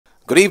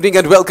Good evening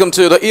and welcome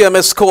to the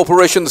EMS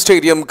Corporation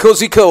Stadium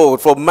Kozhikode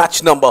for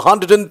match number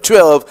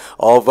 112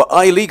 of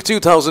I-League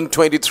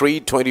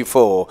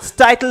 2023-24.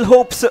 Title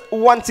hopes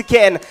once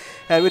again,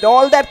 and with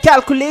all that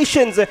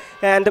calculations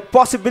and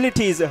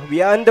possibilities,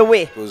 we are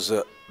underway. Because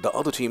the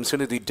other team,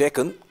 Trinity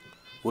Deccan,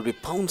 will be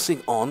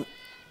pouncing on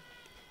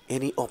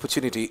any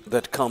opportunity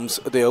that comes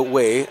their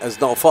way. As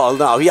Naufal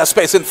now, he has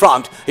space in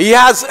front. He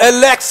has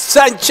Alex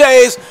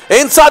Sanchez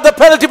inside the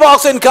penalty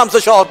box. In comes the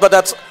shot, but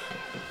that's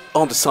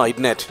on the side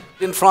net.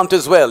 In front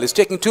as well. It's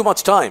taking too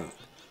much time.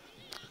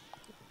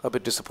 A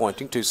bit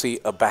disappointing to see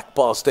a back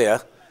pass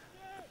there.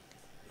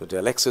 But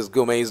Alexis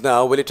Gomez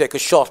now, will he take a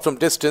shot from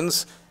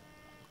distance?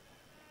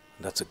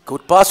 That's a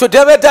good pass to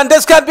David, and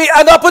this can be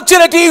an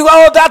opportunity.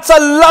 Oh, that's a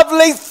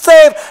lovely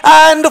save.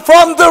 And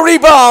from the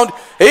rebound,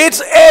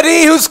 it's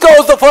Eddie who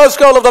scores the first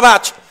goal of the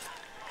match.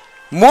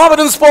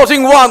 Mohammedan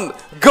Sporting 1,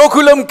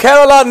 Gokulam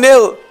Kerala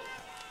 0.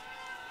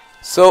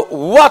 So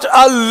what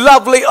a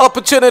lovely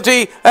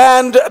opportunity,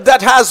 and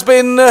that has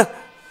been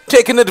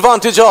taken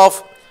advantage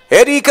of.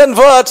 Eddie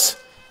converts.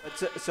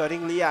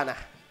 Soring Liana,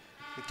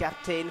 the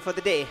captain for the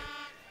day,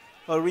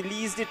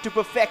 released it to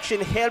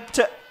perfection,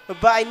 helped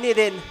by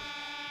Nidin.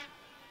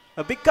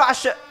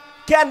 Bikash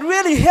can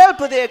really help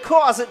their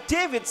cause.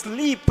 David's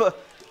leap.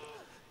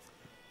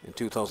 In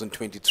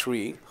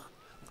 2023,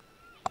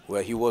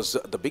 where he was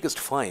the biggest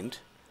find,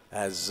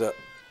 as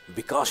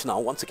Bikash now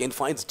once again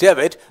finds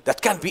David.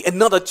 That can be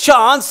another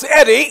chance.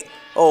 Eddie.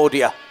 Oh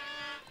dear.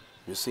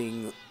 You're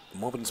seeing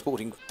Mohammedan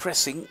Sporting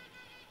pressing,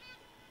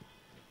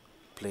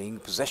 playing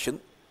possession,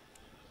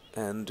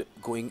 and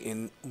going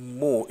in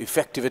more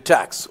effective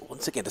attacks.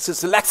 Once again, this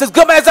is Alexis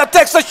Gomez that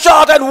takes a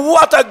shot, and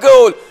what a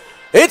goal!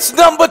 It's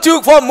number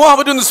 2 for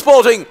Mohammedan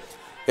Sporting.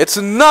 It's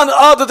none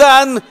other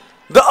than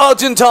the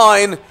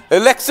Argentine,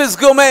 Alexis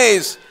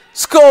Gomez,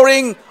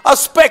 scoring a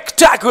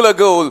spectacular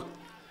goal.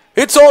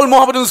 It's all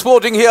Mohammedan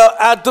Sporting here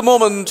at the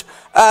moment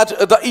at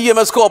the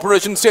EMS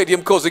Corporation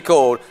Stadium,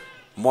 Kozhikode.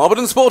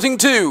 Mohammedan Sporting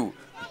 2.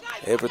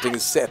 Everything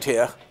is set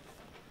here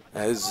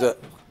as the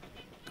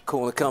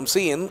corner comes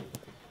in.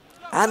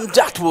 And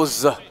that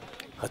was a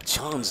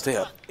chance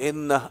there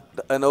in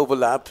an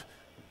overlap.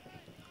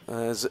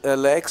 As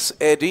Alex,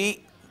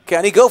 Eddie,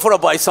 can he go for a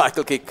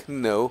bicycle kick?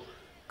 No,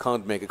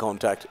 can't make a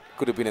contact.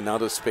 Could have been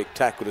another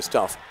spectacular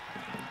stuff.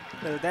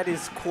 Well, that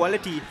is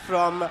quality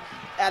from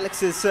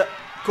Alexis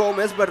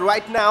Gomez, but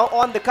right now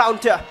on the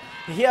counter,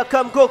 here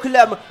come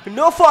Gokulam.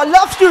 Naufal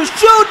loves to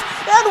shoot,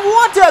 and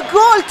what a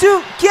goal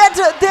to get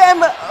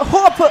them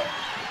hope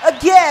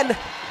again.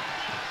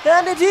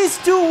 And it is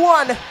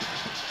 2-1.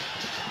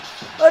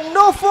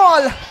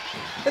 Naufal,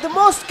 the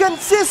most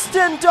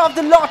consistent of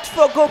the lot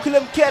for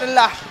Gokulam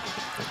Kerala,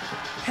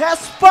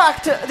 has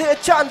sparked their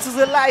chances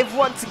alive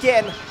once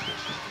again.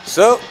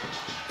 So,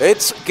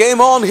 it's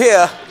game on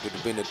here. It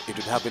would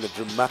have been a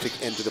dramatic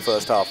end to the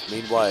first half.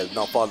 Meanwhile,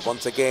 Naufal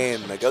once again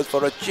goes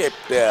for a chip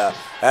there.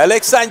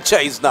 Alex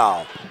Sanchez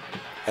now.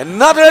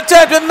 Another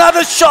attempt,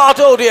 another shot.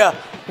 Oh dear.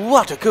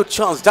 What a good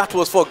chance that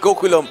was for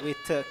Gokulam.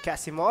 With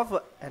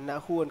Kasimov and now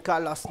Juan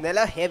Carlos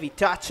Nella. Heavy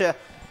touch.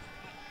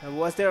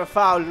 Was there a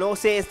foul? No,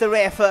 says the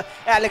ref.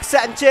 Alex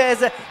Sanchez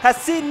has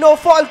seen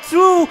Naufal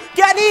through.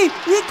 Can he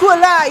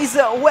equalize?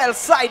 Well,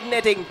 side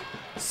netting.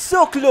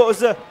 So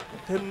close.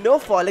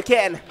 Naufal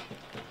again.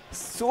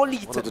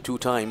 Solid. One of the 2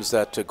 times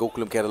that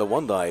Gokulam Kerala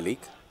won the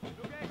I-League.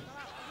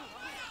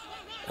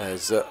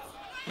 As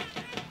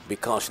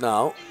Bikash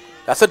now.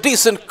 That's a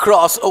decent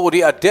cross. Oh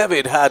dear,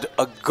 David had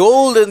a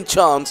golden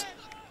chance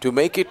to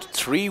make it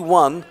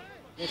 3-1.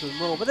 Little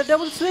more, but the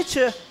double switch.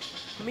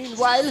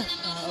 Meanwhile,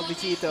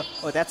 Abhijit,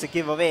 oh, that's a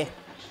giveaway.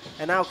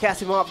 And now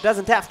Kasimov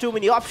doesn't have too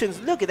many options.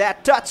 Look at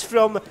that touch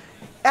from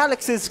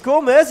Alexis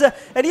Gomez.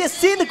 And he has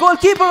seen the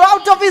goalkeeper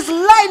out of his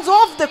lines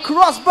off the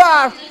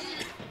crossbar.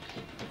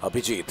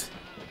 Abhijit.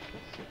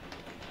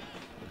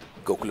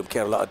 Gokulam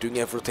Kerala are doing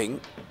everything.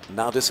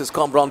 Now this is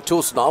Kamran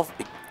Tosnov.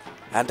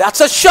 And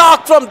that's a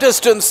shot from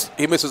distance.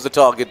 He misses the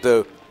target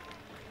though.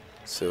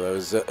 So I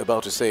was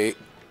about to say,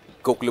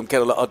 Gokulam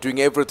Kerala are doing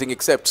everything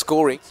except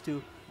scoring.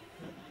 To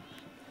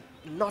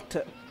not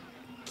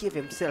give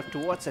himself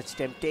towards such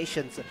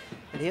temptations.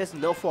 And here's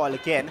Naufal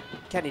again.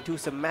 Can he do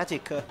some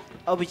magic?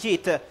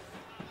 Abhijit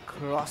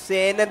cross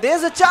in, and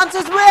there's a chance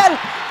as well.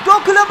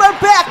 Gokulam are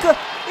back.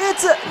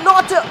 It's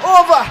not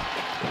over.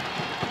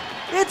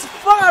 It's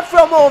far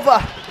from over.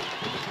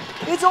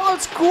 It's all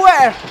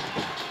square.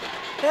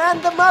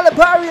 And the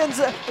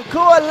Malabarians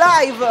go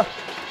alive.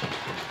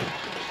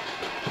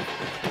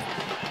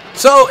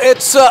 So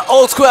it's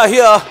all square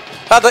here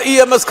at the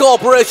EMS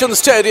Corporation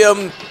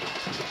Stadium.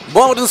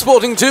 Mohammedan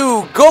Sporting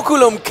 2,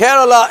 Gokulam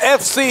Kerala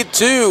FC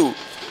 2.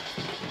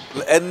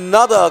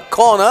 Another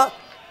corner.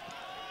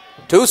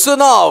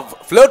 Tusunov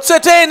floats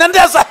it in, and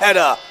there's a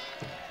header.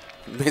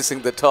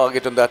 Missing the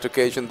target on that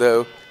occasion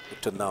though.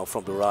 It now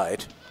from the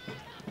right.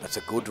 That's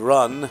a good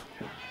run.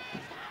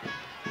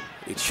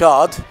 It's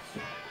shot.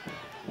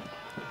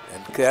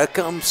 And there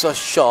comes a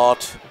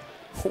shot.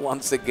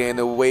 Once again,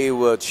 a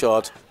wayward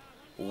shot.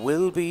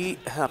 Will be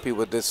happy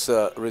with this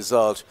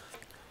result.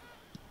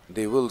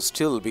 they will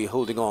still be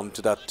holding on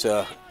to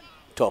that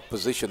top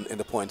position in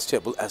the points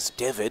table as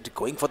David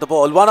going for the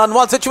ball.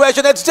 One-on-one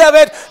situation. It's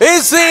David.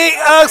 Is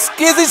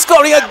he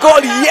scoring a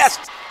goal? Yes.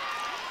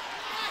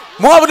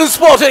 Mohammedan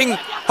Sporting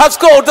have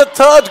scored the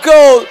third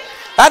goal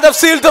and have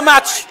sealed the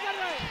match.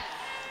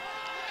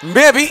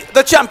 Maybe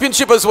the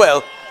championship as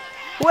well.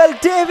 Well,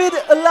 David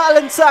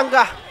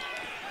Lalansanga.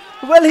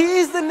 Well, he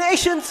is the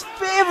nation's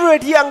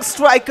favorite young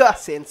striker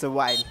since a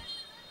while.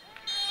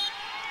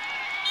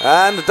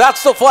 And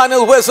that's the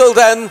final whistle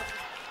then.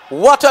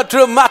 What a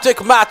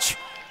dramatic match.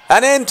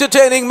 An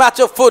entertaining match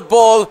of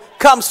football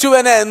comes to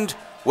an end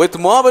with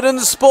Mohammedan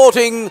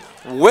Sporting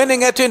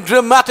winning it in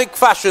dramatic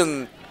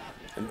fashion.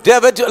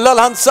 David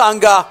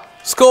Lalansanga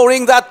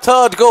scoring that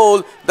third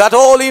goal, that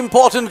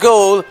all-important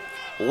goal,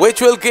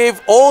 which will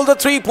give all the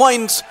 3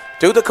 points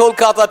to the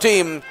Kolkata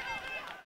team.